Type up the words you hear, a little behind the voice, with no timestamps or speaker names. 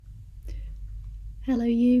Hello,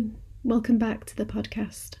 you. Welcome back to the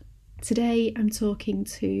podcast. Today I'm talking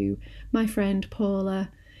to my friend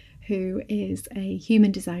Paula, who is a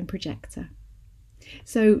human design projector.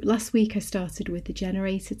 So last week I started with the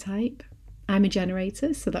generator type. I'm a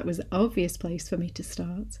generator, so that was an obvious place for me to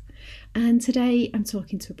start. And today I'm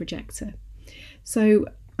talking to a projector. So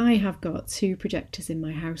I have got two projectors in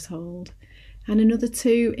my household and another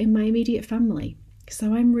two in my immediate family.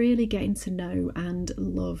 So I'm really getting to know and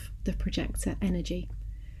love the projector energy.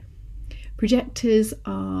 Projectors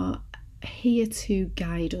are here to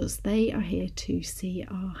guide us. They are here to see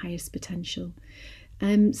our highest potential,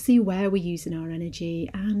 see where we're using our energy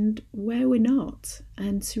and where we're not,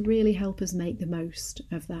 and to really help us make the most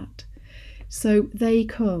of that. So they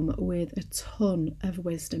come with a ton of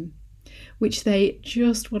wisdom, which they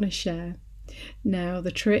just want to share. Now,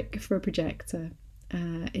 the trick for a projector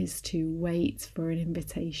is to wait for an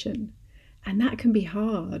invitation. And that can be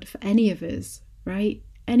hard for any of us, right?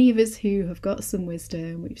 Any of us who have got some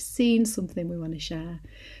wisdom, we've seen something we want to share,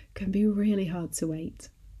 can be really hard to wait.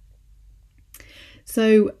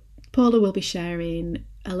 So Paula will be sharing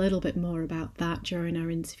a little bit more about that during our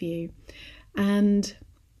interview. And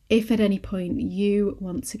if at any point you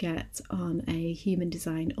want to get on a human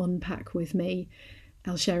design unpack with me,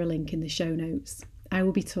 I'll share a link in the show notes. I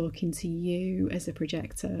will be talking to you as a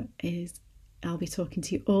projector. I'll be talking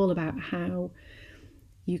to you all about how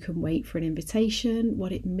you can wait for an invitation,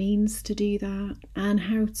 what it means to do that, and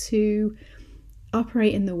how to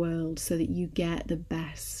operate in the world so that you get the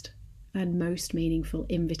best and most meaningful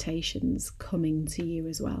invitations coming to you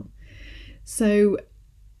as well. So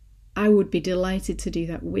I would be delighted to do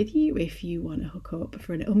that with you if you want to hook up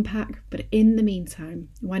for an unpack. But in the meantime,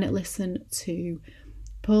 why not listen to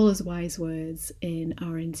Paula's wise words in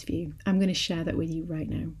our interview? I'm going to share that with you right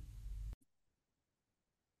now.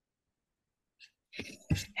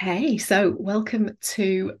 Hey, so welcome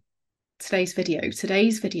to today's video.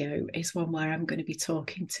 Today's video is one where I'm going to be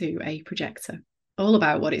talking to a projector, all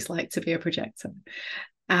about what it's like to be a projector.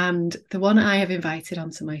 And the one I have invited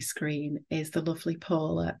onto my screen is the lovely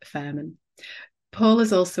Paula Fehrmann.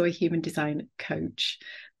 Paula's also a human design coach,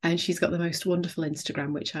 and she's got the most wonderful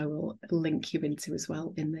Instagram, which I will link you into as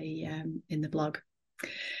well in the blog.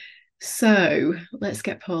 So let's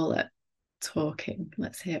get Paula talking.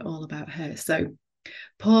 Let's hear all about her. So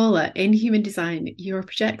Paula, in human design, you're a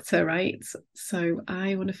projector, right? So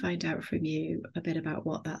I want to find out from you a bit about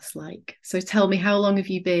what that's like. So tell me, how long have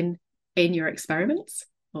you been in your experiments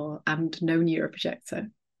and known you're a projector?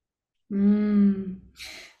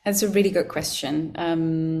 That's a really good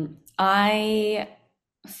question. I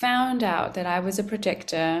found out that I was a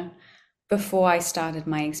projector before I started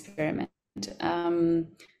my experiment.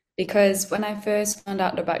 Because when I first found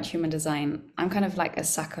out about human design, I'm kind of like a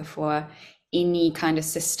sucker for any kind of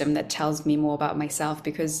system that tells me more about myself.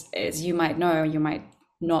 Because as you might know, you might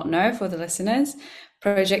not know for the listeners,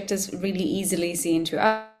 projectors really easily see into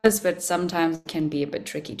others, but sometimes it can be a bit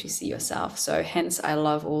tricky to see yourself. So hence, I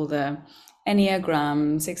love all the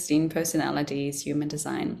Enneagram, 16 personalities, human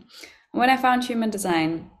design. When I found human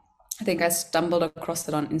design, I think I stumbled across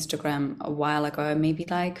it on Instagram a while ago, maybe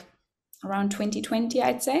like around 2020,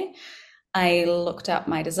 I'd say. I looked up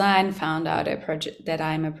my design, found out that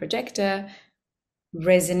I'm a projector,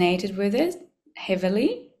 resonated with it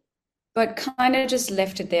heavily, but kind of just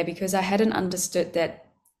left it there because I hadn't understood that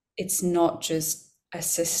it's not just a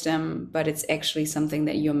system, but it's actually something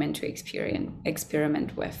that you're meant to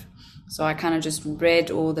experiment with. So I kind of just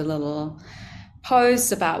read all the little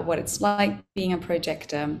posts about what it's like being a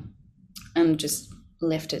projector and just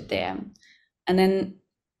left it there. And then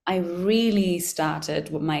I really started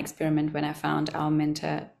with my experiment when I found our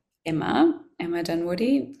mentor, Emma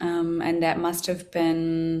Dunwoody. And that must have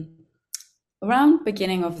been around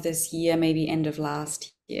beginning of this year, maybe end of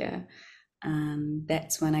last year.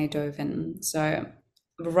 That's when I dove in. So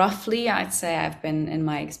roughly, I'd say I've been in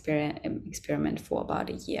my experiment for about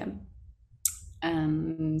a year.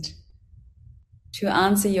 And to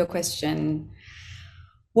answer your question,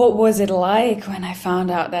 what was it like when I found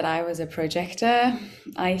out that I was a projector?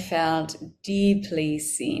 I felt deeply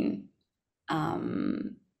seen,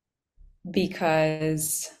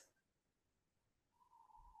 because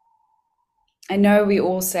I know we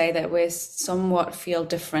all say that we somewhat feel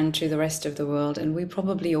different to the rest of the world, and we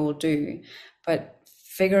probably all do. But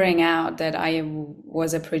figuring out that I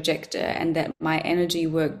was a projector and that my energy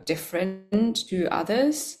worked different to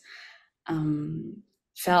others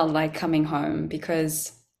felt like coming home,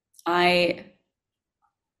 because I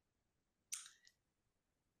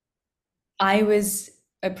was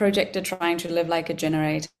a projector trying to live like a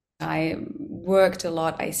generator, I worked a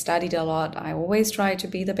lot, I studied a lot. I always tried to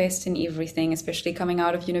be the best in everything, especially coming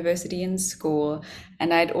out of university and school.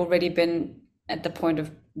 And I'd already been at the point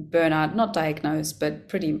of burnout, not diagnosed, but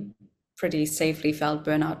pretty safely felt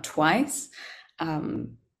burnout twice.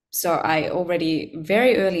 So I already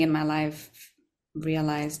very early in my life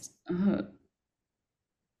realized, oh,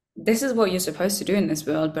 this is what you're supposed to do in this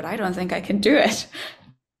world, but I don't think I can do it.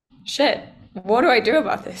 Shit, what do I do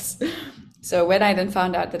about this? So when I then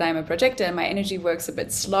found out that I'm a projector and my energy works a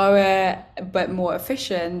bit slower but more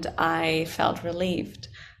efficient, I felt relieved,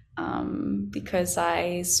 because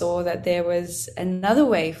I saw that there was another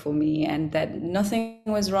way for me and that nothing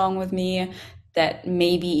was wrong with me, that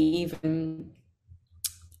maybe even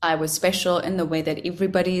I was special in the way that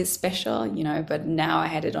everybody is special, but now I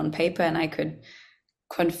had it on paper and I could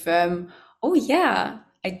confirm, oh yeah,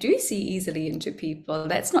 I do see easily into people.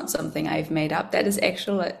 That's not something I've made up. That is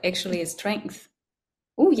actually a strength.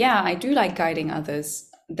 Oh yeah, I do like guiding others.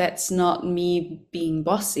 That's not me being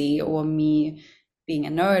bossy or me being a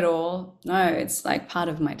know-it-all. No, it's like part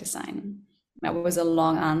of my design. That was a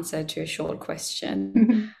long answer to a short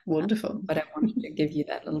question, Wonderful. but I wanted to give you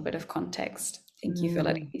that little bit of context. Thank you for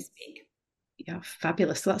letting me speak. Yeah,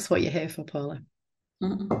 fabulous. That's what you're here for, Paula.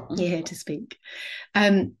 Mm-mm. You're here to speak.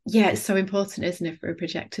 Yeah, it's so important, isn't it, for a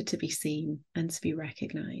projector to be seen and to be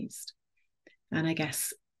recognized. And I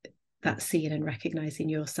guess that's seeing and recognizing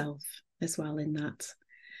yourself as well in that.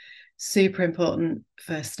 Super important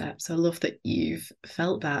first step. So I love that you've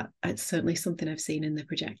felt that. It's certainly something I've seen in the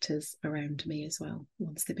projectors around me as well,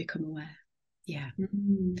 once they become aware. Yeah.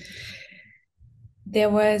 Mm-hmm.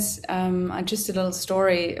 There was just a little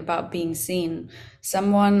story about being seen.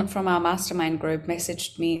 Someone from our mastermind group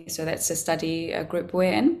messaged me, so that's a study group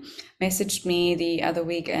we're in, messaged me the other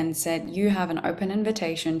week and said, you have an open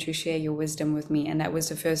invitation to share your wisdom with me. And that was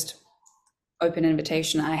the first open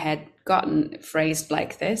invitation I had gotten phrased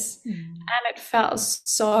like this. And it felt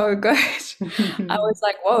so good. I was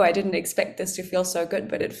like, whoa, I didn't expect this to feel so good,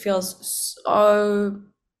 but it feels so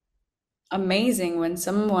amazing when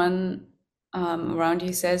someone around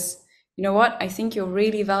you says, you know what, I think you're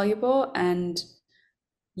really valuable and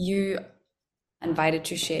you invited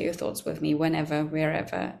to share your thoughts with me whenever,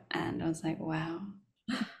 wherever. And I was like, wow,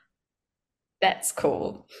 that's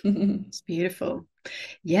cool. It's beautiful.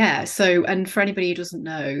 Yeah. So, and for anybody who doesn't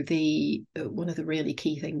know, one of the really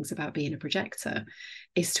key things about being a projector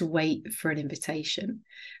is to wait for an invitation.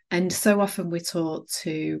 And so often we're taught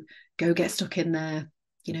to go get stuck in there,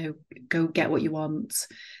 go get what you want.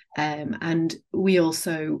 And we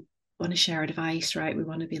also want to share advice, right? We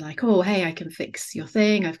want to be like, oh, hey, I can fix your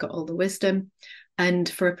thing. I've got all the wisdom. And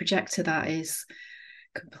for a projector, that is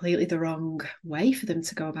completely the wrong way for them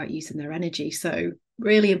to go about using their energy. So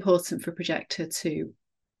really important for a projector to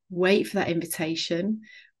wait for that invitation.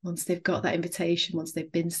 Once they've got that invitation, once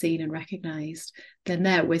they've been seen and recognized, then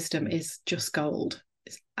their wisdom is just gold.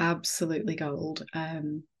 It's absolutely gold.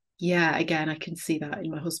 Yeah, again, I can see that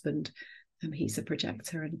in my husband. He's a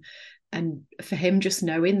projector, and for him, just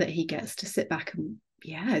knowing that he gets to sit back and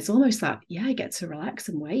it's almost like I get to relax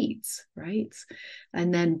and wait, right,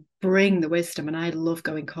 and then bring the wisdom. And I love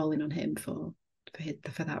going calling on him for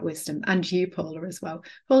that wisdom. And you, Paula, as well.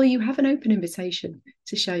 Paula, you have an open invitation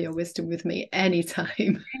to share your wisdom with me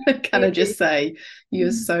anytime. Can I just say,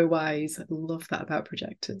 you're so wise. I love that about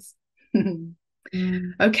projectors.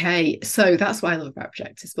 Okay, so that's what I love about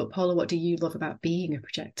projectors. But Paula, what do you love about being a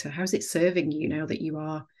projector? How's it serving you now that you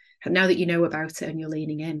know about it and you're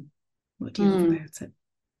leaning in? What do you love about it?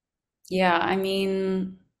 Yeah, I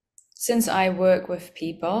mean, since I work with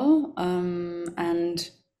people, and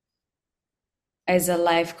as a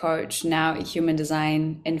life coach, now a human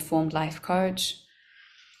design informed life coach,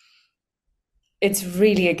 it's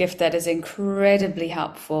really a gift that is incredibly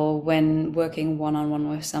helpful when working one-on-one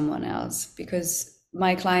with someone else, because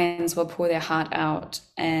my clients will pour their heart out,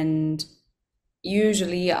 and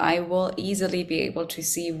usually I will easily be able to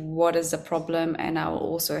see what is the problem, and I will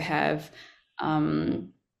also have a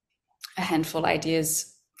handful of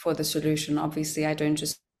ideas for the solution. Obviously, I don't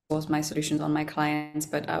just force my solutions on my clients,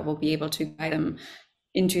 but I will be able to guide them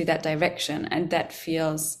into that direction. And that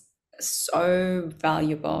feels so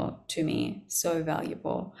valuable to me, so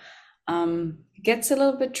valuable. It gets a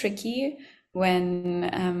little bit tricky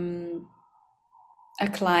when a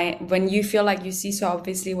client, when you feel like you see so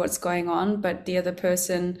obviously what's going on, but the other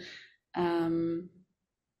person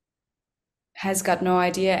has got no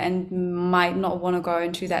idea and might not want to go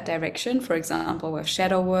into that direction, for example, with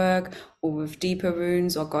shadow work or with deeper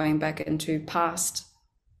wounds or going back into past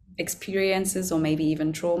experiences or maybe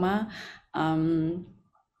even trauma.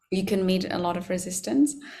 You can meet a lot of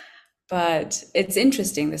resistance. But it's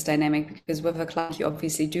interesting, this dynamic, because with a client, you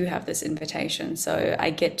obviously do have this invitation. So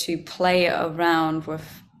I get to play around with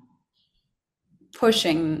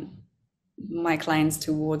pushing my clients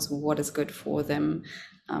towards what is good for them,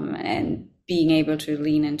 and being able to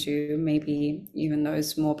lean into maybe even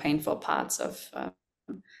those more painful parts of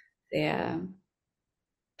their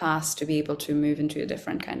past to be able to move into a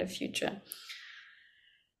different kind of future.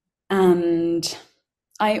 And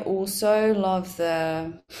I also love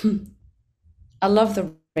I love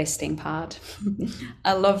the resting part.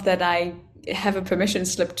 I love that I have a permission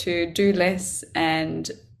slip to do less and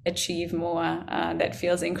achieve more. That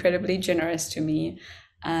feels incredibly generous to me.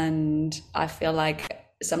 And I feel like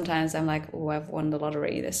sometimes I'm like, oh, I've won the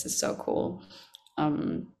lottery. This is so cool.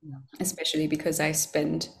 Especially because I'm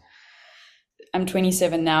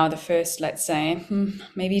 27 now, the first, let's say,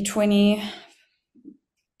 maybe 3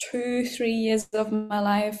 years of my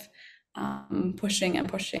life, pushing and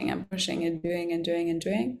pushing and pushing and doing and doing and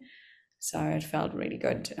doing. So it felt really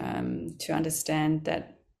good to understand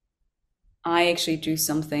that I actually do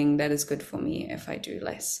something that is good for me if I do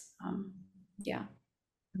less. Yeah.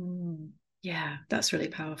 Yeah, that's really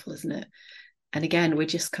powerful, isn't it? And again, we're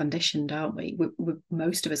just conditioned, aren't we? We're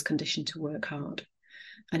most of us conditioned to work hard,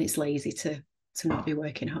 and it's lazy to not be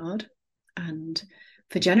working hard. And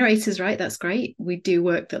for generators, right, that's great. We do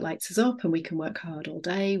work that lights us up, and we can work hard all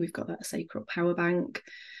day. We've got that sacred power bank.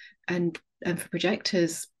 And for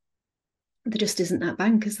projectors, there just isn't that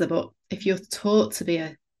bank, is there? But if you're taught to be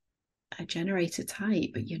a generator type,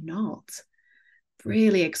 but you're not,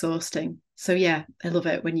 really exhausting. So yeah, I love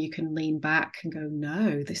it when you can lean back and go,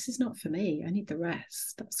 no, this is not for me. I need the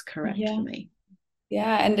rest. That's correct for me.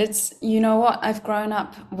 Yeah, and it's, you know what, I've grown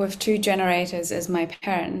up with two generators as my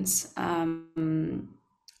parents.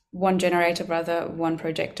 One generator brother, one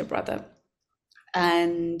projector brother.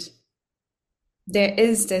 And there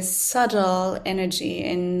is this subtle energy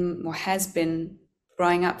in, or has been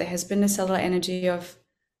growing up, there has been this subtle energy of,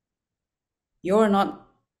 you're not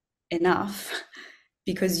enough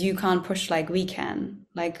because you can't push like we can.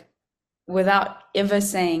 Like, without ever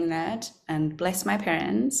saying that, and bless my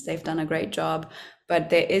parents, they've done a great job, but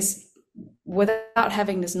there is, without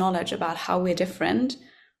having this knowledge about how we're different,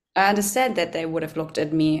 I understand that they would have looked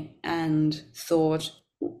at me and thought,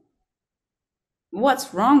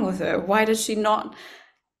 what's wrong with her? Why does she not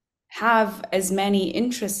have as many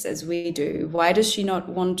interests as we do? Why does she not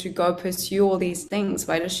want to go pursue all these things?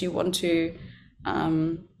 Why does she want to,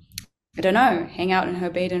 I don't know, hang out in her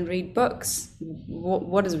bed and read books?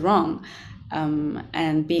 What is wrong?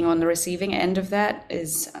 And being on the receiving end of that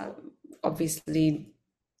is obviously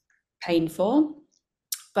painful.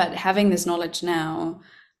 But having this knowledge now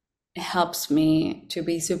helps me to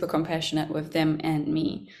be super compassionate with them and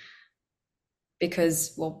me.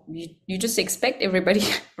 Because, well, you just expect everybody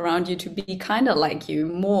around you to be kind of like you,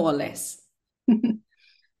 more or less. The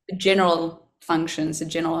general functions, the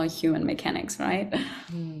general human mechanics, right?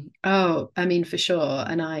 Oh, I mean, for sure.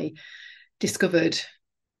 And I discovered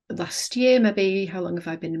last year, maybe, how long have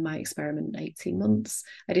I been in my experiment? 18 months.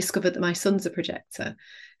 I discovered that my son's a projector,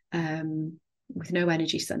 with no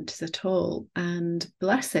energy centers at all. And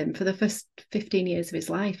bless him, for the first 15 years of his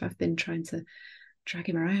life, I've been trying to drag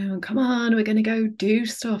him around. Come on, we're going to go do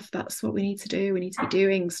stuff. That's what we need to do. We need to be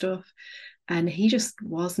doing stuff. And he just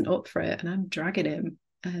wasn't up for it. And I'm dragging him.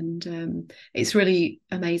 And it's really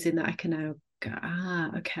amazing that I can now go,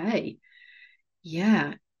 okay.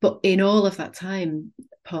 Yeah. But in all of that time,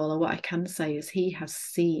 Paula, what I can say is he has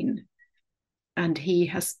seen, and he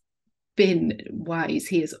has been wise.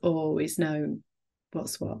 He has always known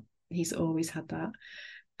what's what. He's always had that.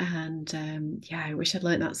 And yeah, I wish I'd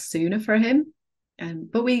learned that sooner for him.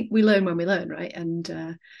 But we learn when we learn, right?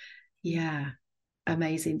 And yeah,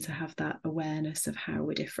 amazing to have that awareness of how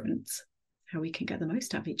we're different, how we can get the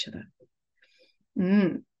most out of each other.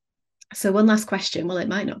 So one last question. Well, it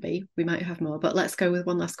might not be. We might have more, but let's go with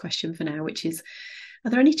one last question for now, which is,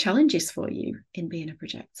 are there any challenges for you in being a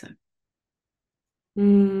projector?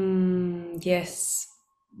 Yes,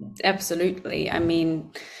 absolutely. I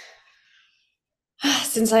mean,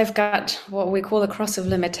 since I've got what we call a cross of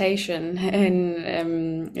limitation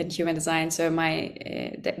in human design, so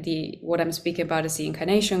the what I'm speaking about is the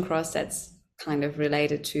incarnation cross. That's kind of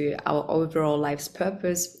related to our overall life's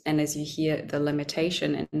purpose. And as you hear the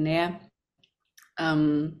limitation in there,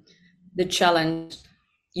 the challenge,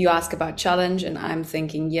 you ask about challenge, and I'm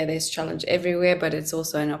thinking, yeah, there's challenge everywhere, but it's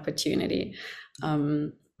also an opportunity.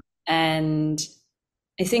 And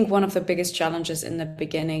I think one of the biggest challenges in the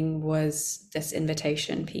beginning was this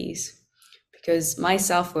invitation piece, because my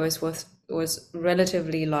self-worth was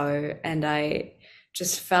relatively low, and I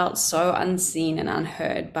just felt so unseen and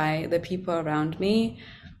unheard by the people around me.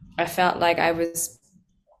 I felt like I was,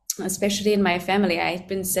 especially in my family, I had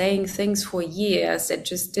been saying things for years that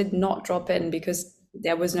just did not drop in because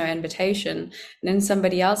there was no invitation. And then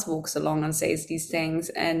somebody else walks along and says these things,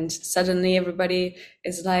 and suddenly everybody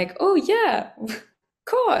is like, oh, yeah, of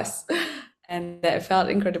course. And that felt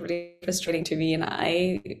incredibly frustrating to me. And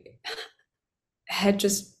I had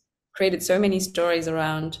just created so many stories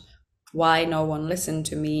around why no one listened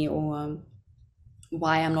to me, or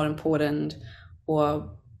why I'm not important,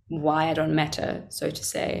 or why I don't matter, so to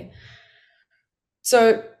say.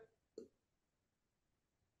 So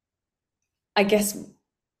I guess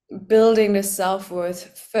building the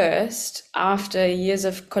self-worth first, after years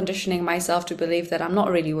of conditioning myself to believe that I'm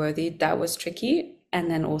not really worthy, that was tricky. And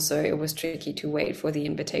then also it was tricky to wait for the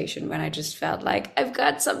invitation when I just felt like I've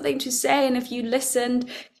got something to say, and if you listened,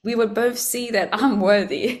 we would both see that I'm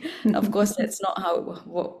worthy. Of course, that's not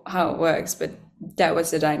how it works, but that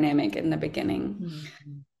was the dynamic in the beginning.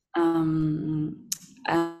 And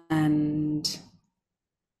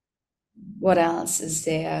what else is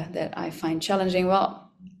there that I find challenging?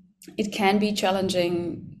 Well, it can be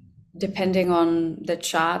challenging depending on the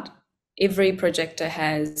chart. Every projector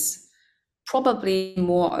has probably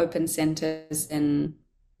more open centers than,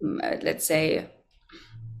 let's say,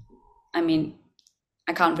 I mean,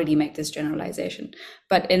 I can't really make this generalization,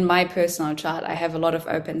 but in my personal chart, I have a lot of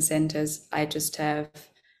open centers. I just have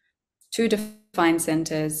 2 defined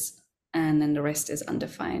centers, and then the rest is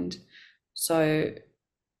undefined. So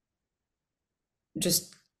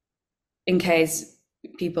just in case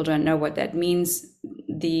people don't know what that means,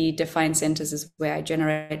 the defined centers is where I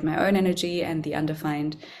generate my own energy, and the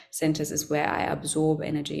undefined centers is where I absorb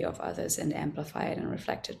energy of others and amplify it and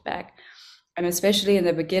reflect it back. And especially in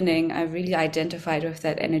the beginning, I really identified with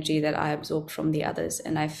that energy that I absorbed from the others,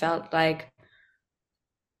 and I felt like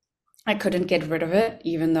I couldn't get rid of it,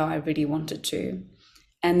 even though I really wanted to.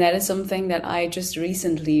 And that is something that I just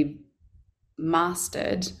recently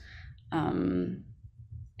mastered. And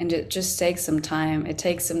it just takes some time. It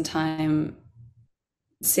takes some time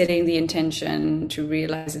setting the intention to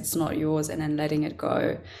realize it's not yours, and then letting it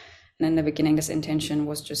go. And in the beginning, this intention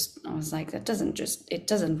was just, I was like, it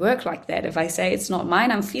doesn't work like that. If I say it's not mine,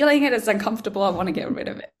 I'm feeling it, it's uncomfortable, I want to get rid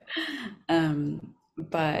of it.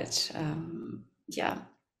 But yeah,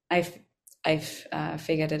 I've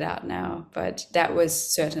figured it out now, but that was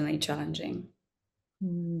certainly challenging.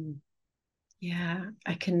 Yeah,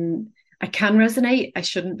 I can resonate. I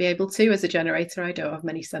shouldn't be able to. As a generator, I don't have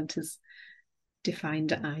many centers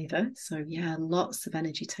defined either. So yeah, lots of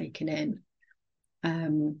energy taken in.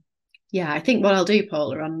 Yeah, I think what I'll do,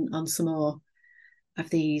 Paula, on some more of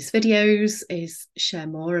these videos is share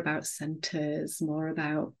more about centers, more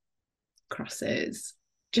about crosses,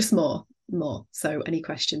 just more. So any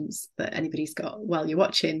questions that anybody's got while you're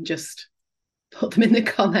watching, just put them in the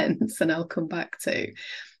comments and I'll come back to,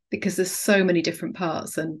 because there's so many different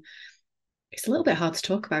parts, and it's a little bit hard to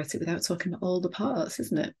talk about it without talking about all the parts,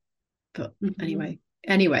 isn't it? But anyway,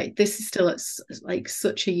 this is still like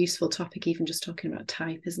such a useful topic, even just talking about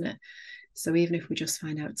type, isn't it? So even if we just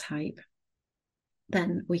find out type,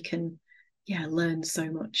 then we can learn so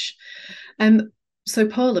much. So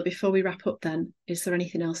Paula, before we wrap up then, is there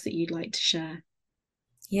anything else that you'd like to share?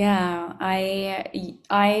 Yeah,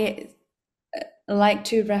 I like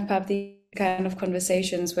to wrap up these kind of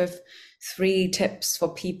conversations with 3 tips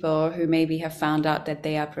for people who maybe have found out that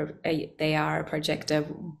they are a projector,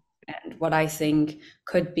 and what I think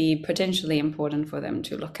could be potentially important for them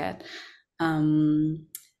to look at.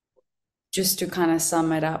 Just to kind of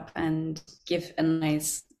sum it up and give a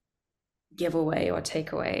nice giveaway or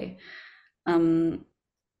takeaway. And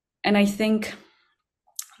I think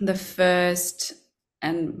the first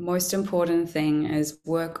and most important thing is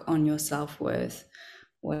work on your self-worth.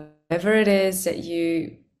 Whatever it is that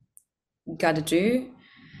you got to do,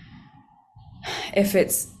 if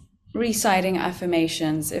it's reciting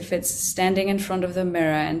affirmations, if it's standing in front of the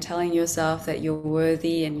mirror and telling yourself that you're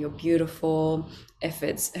worthy and you're beautiful, if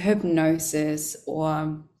it's hypnosis,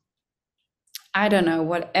 or I don't know,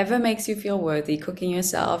 whatever makes you feel worthy, cooking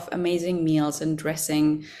yourself amazing meals and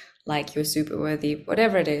dressing like you're super worthy,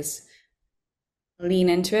 whatever it is, lean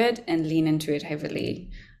into it, and lean into it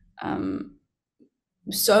heavily.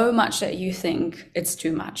 So much that you think it's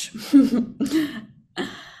too much.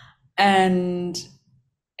 And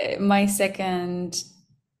my second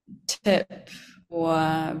tip or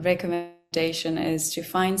recommendation is to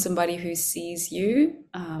find somebody who sees you,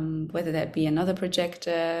 whether that be another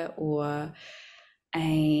projector or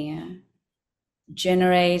a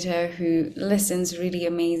generator who listens really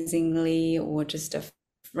amazingly, or just a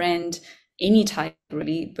friend. any type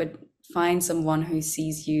really, but find someone who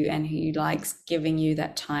sees you and who likes giving you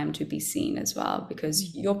that time to be seen as well,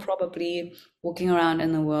 because you're probably walking around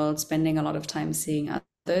in the world spending a lot of time seeing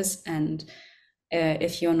others, and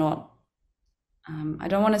if you're not I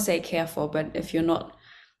don't want to say careful, but if you're not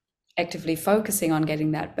actively focusing on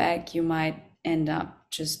getting that back, you might end up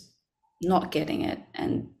just not getting it.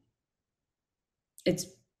 And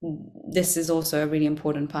this is also a really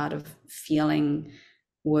important part of feeling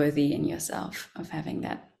worthy in yourself, of having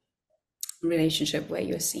that relationship where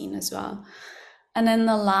you're seen as well. And then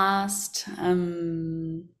the last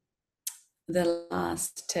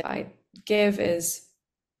tip I give is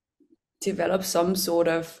develop some sort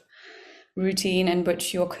of routine in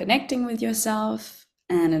which you're connecting with yourself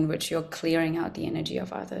and in which you're clearing out the energy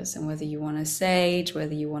of others. And whether you want to sage,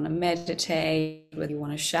 whether you want to meditate, whether you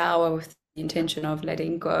want to shower with the intention of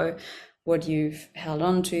letting go what you've held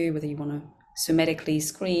on to, whether you want to somatically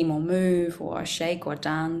scream or move or shake or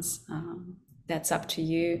dance, that's up to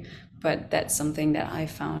you. But that's something that I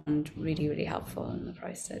found really, really helpful in the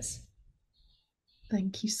process.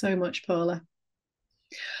 Thank you so much, Paula.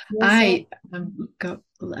 Yes,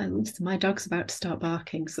 My dog's about to start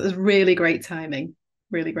barking, so it's really great timing.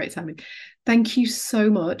 Really great timing. Thank you so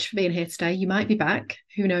much for being here today. You might be back,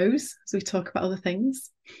 who knows, as we talk about other things.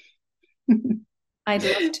 I'd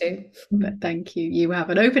love to. But thank you. You have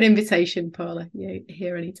an open invitation, Paula. You're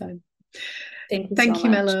here anytime. Thank you Thank so you,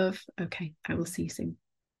 much. my love. Okay, I will see you soon.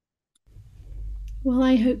 Well,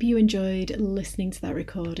 I hope you enjoyed listening to that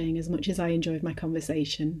recording as much as I enjoyed my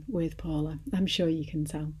conversation with Paula. I'm sure you can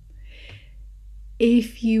tell.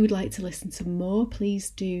 If you would like to listen to more,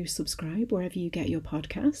 please do subscribe wherever you get your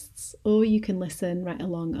podcasts, or you can listen right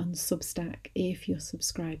along on Substack if you're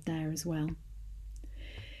subscribed there as well.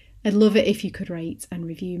 I'd love it if you could rate and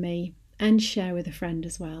review me and share with a friend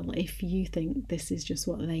as well if you think this is just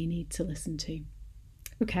what they need to listen to.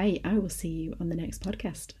 Okay, I will see you on the next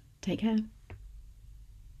podcast. Take care.